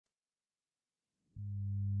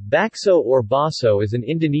Bakso or baso is an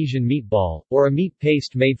Indonesian meatball, or a meat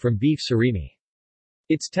paste made from beef surimi.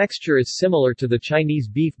 Its texture is similar to the Chinese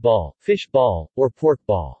beef ball, fish ball, or pork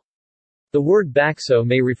ball. The word bakso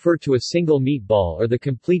may refer to a single meatball or the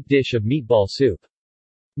complete dish of meatball soup.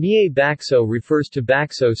 Mie bakso refers to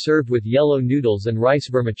bakso served with yellow noodles and rice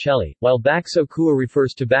vermicelli, while bakso kuah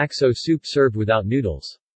refers to bakso soup served without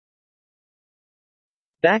noodles.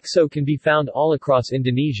 Bakso can be found all across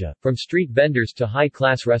Indonesia, from street vendors to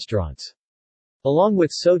high-class restaurants. Along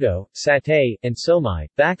with soto, satay, and somai,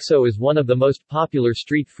 bakso is one of the most popular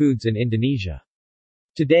street foods in Indonesia.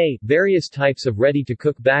 Today, various types of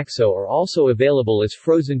ready-to-cook bakso are also available as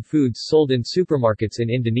frozen foods sold in supermarkets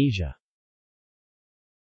in Indonesia.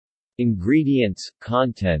 Ingredients,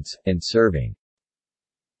 contents, and serving.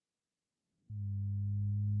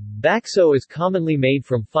 Bakso is commonly made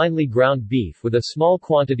from finely ground beef with a small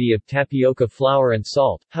quantity of tapioca flour and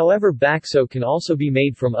salt. However, bakso can also be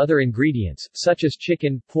made from other ingredients, such as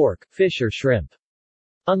chicken, pork, fish or shrimp.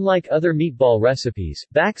 Unlike other meatball recipes,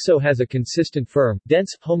 bakso has a consistent firm,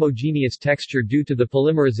 dense, homogeneous texture due to the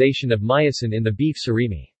polymerization of myosin in the beef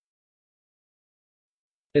surimi.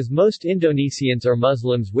 As most Indonesians are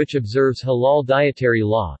Muslims which observes halal dietary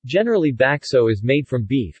law, generally bakso is made from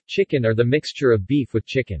beef, chicken or the mixture of beef with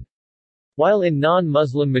chicken. While in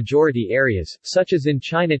non-Muslim majority areas, such as in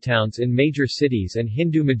Chinatowns in major cities and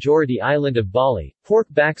Hindu-majority island of Bali, pork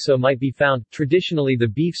bakso might be found. Traditionally the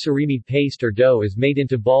beef surimi paste or dough is made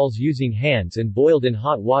into balls using hands and boiled in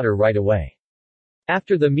hot water right away.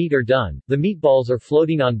 After the meat are done, the meatballs are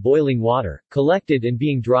floating on boiling water, collected and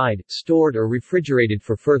being dried, stored or refrigerated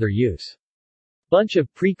for further use. Bunch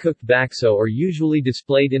of pre-cooked bakso are usually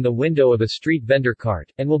displayed in the window of a street vendor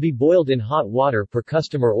cart, and will be boiled in hot water per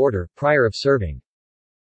customer order, prior of serving.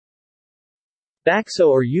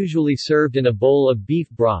 Bakso are usually served in a bowl of beef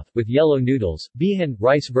broth, with yellow noodles, bihun,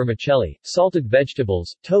 rice vermicelli, salted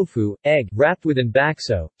vegetables, tofu, egg, wrapped within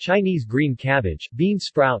bakso, Chinese green cabbage, bean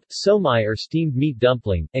sprout, somai or steamed meat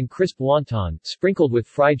dumpling, and crisp wonton, sprinkled with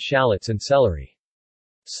fried shallots and celery.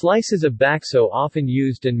 Slices of bakso often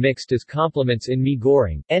used and mixed as complements in mie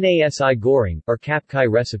goreng, nasi goreng, or kapkai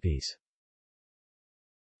recipes.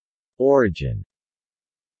 Origin.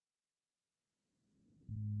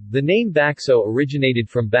 The name bakso originated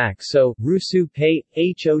from bakso, rusu pei,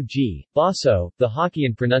 hog, baso, the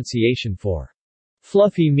Hokkien pronunciation for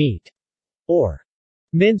fluffy meat, or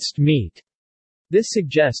minced meat. This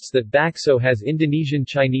suggests that bakso has Indonesian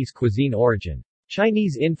Chinese cuisine origin.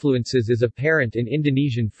 Chinese influences is apparent in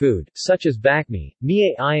Indonesian food, such as bakmi,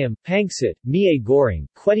 mie ayam, pangsit, mie goreng,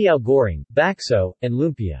 kwetiau goreng, bakso, and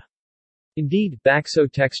lumpia. Indeed,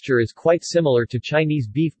 bakso texture is quite similar to Chinese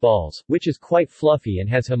beef balls, which is quite fluffy and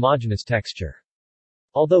has homogeneous texture.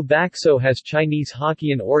 Although bakso has Chinese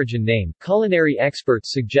Hokkien origin name, culinary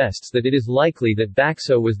experts suggests that it is likely that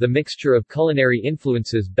bakso was the mixture of culinary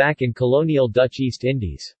influences back in colonial Dutch East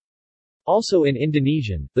Indies. Also in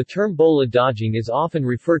Indonesian, the term bola daging is often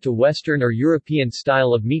referred to Western or European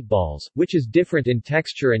style of meatballs, which is different in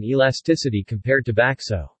texture and elasticity compared to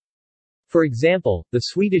bakso. For example, the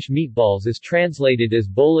Swedish meatballs is translated as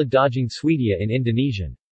bola daging Swedia in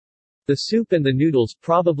Indonesian. The soup and the noodles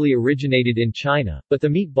probably originated in China, but the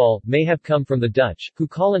meatball may have come from the Dutch, who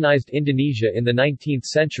colonized Indonesia in the 19th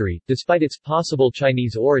century. Despite its possible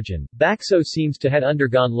Chinese origin, bakso seems to have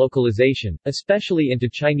undergone localization, especially into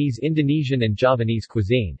Chinese, Indonesian and Javanese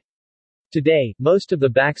cuisine. Today, most of the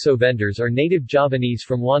bakso vendors are native Javanese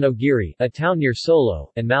from Wonogiri, a town near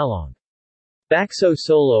Solo, and Malang. Bakso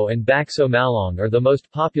Solo and Bakso Malang are the most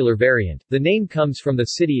popular variant. The name comes from the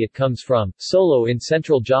city it comes from, Solo in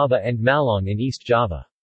central Java and Malang in East Java.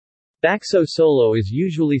 Bakso Solo is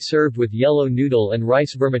usually served with yellow noodle and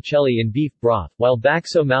rice vermicelli in beef broth, while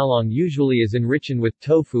Bakso Malang usually is enriched with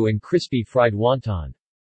tofu and crispy fried wonton.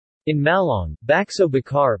 In Malang, Bakso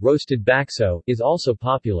Bakar, roasted bakso, is also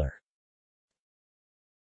popular.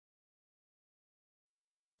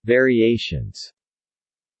 Variations.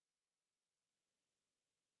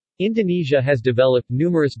 Indonesia has developed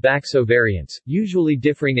numerous bakso variants, usually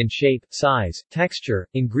differing in shape, size, texture,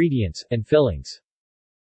 ingredients, and fillings.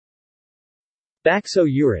 Bakso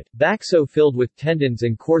urat, bakso filled with tendons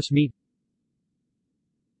and coarse meat.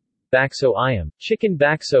 Bakso ayam, chicken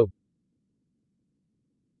bakso.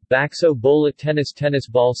 Bakso bola tennis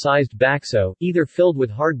ball-sized bakso, either filled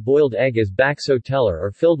with hard-boiled egg as bakso teller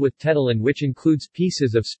or filled with tetelan, which includes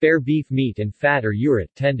pieces of spare beef meat and fat or urat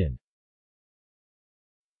tendon.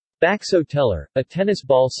 Bakso teller, a tennis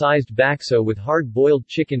ball-sized bakso with hard-boiled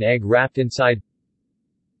chicken egg wrapped inside.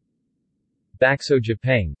 Bakso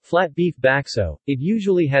Japang, flat beef bakso, it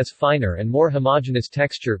usually has finer and more homogeneous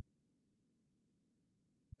texture.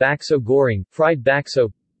 bakso goreng, fried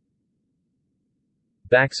bakso,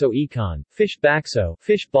 bakso ikan, fish bakso,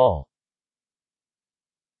 fish ball,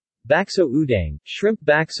 bakso udang, shrimp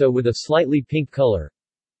bakso with a slightly pink color,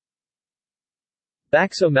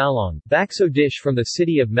 bakso malong, bakso dish from the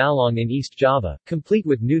city of Malong in East Java, complete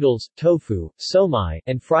with noodles, tofu, somai,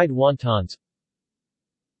 and fried wontons.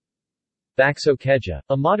 Bakso keja,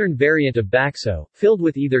 a modern variant of bakso, filled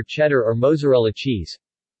with either cheddar or mozzarella cheese.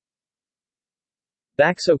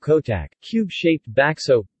 Bakso kotak, cube-shaped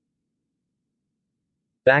bakso.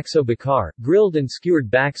 Bakso bakar, grilled and skewered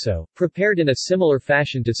bakso, prepared in a similar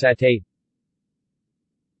fashion to satay.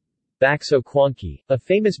 Bakso kuangki, a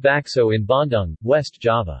famous bakso in Bandung, West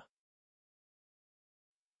Java.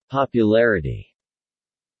 Popularity.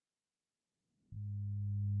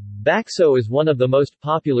 Bakso is one of the most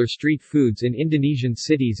popular street foods in Indonesian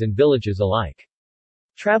cities and villages alike.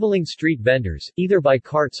 Traveling street vendors, either by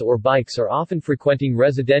carts or bikes, are often frequenting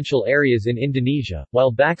residential areas in Indonesia,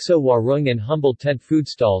 while bakso warung and humble tent food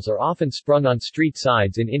stalls are often sprung on street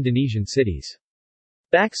sides in Indonesian cities.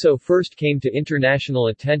 Bakso first came to international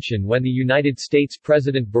attention when the United States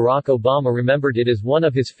President Barack Obama remembered it as one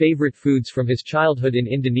of his favorite foods from his childhood in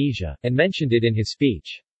Indonesia, and mentioned it in his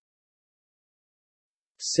speech.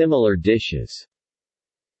 Similar dishes.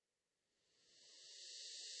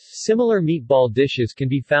 Similar meatball dishes can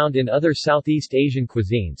be found in other Southeast Asian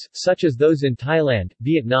cuisines, such as those in Thailand,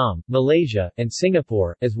 Vietnam, Malaysia, and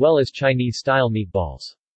Singapore, as well as Chinese-style meatballs.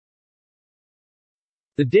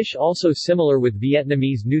 The dish also similar with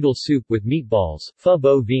Vietnamese noodle soup with meatballs, pho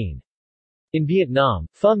bo vien. In Vietnam,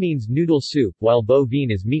 pho means noodle soup while bo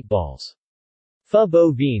vien is meatballs. Pho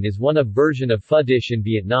bo vien is one of version of pho dish in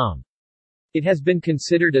Vietnam. It has been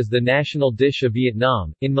considered as the national dish of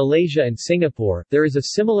Vietnam. In Malaysia and Singapore, there is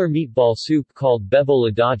a similar meatball soup called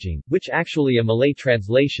bebola daging, which actually a Malay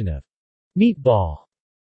translation of meatball.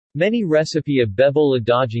 Many recipe of bebola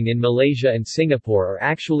daging in Malaysia and Singapore are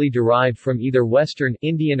actually derived from either Western,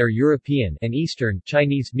 Indian or European, and Eastern,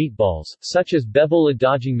 Chinese meatballs, such as bebola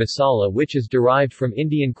daging masala, which is derived from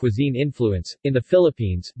Indian cuisine influence. In the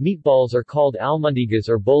Philippines, meatballs are called almundigas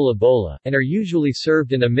or bola bola, and are usually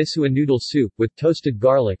served in a misua noodle soup, with toasted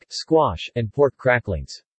garlic, squash, and pork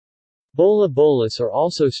cracklings. Bola bolas are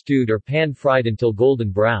also stewed or pan-fried until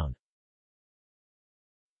golden brown.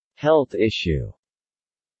 Health issue.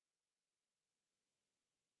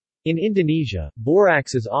 In Indonesia,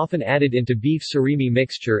 borax is often added into beef surimi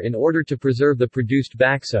mixture in order to preserve the produced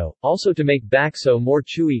bakso, also to make bakso more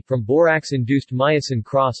chewy, from borax-induced myosin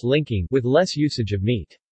cross-linking, with less usage of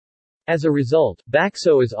meat. As a result,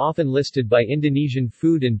 bakso is often listed by Indonesian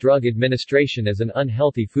Food and Drug Administration as an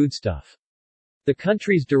unhealthy foodstuff. The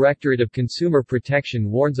country's Directorate of Consumer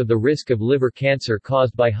Protection warns of the risk of liver cancer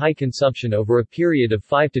caused by high consumption over a period of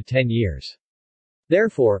 5 to 10 years.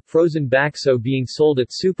 Therefore, frozen bakso being sold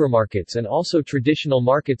at supermarkets and also traditional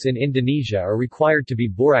markets in Indonesia are required to be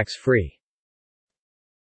borax-free.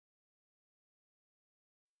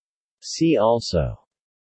 See also.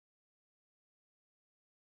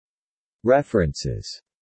 References.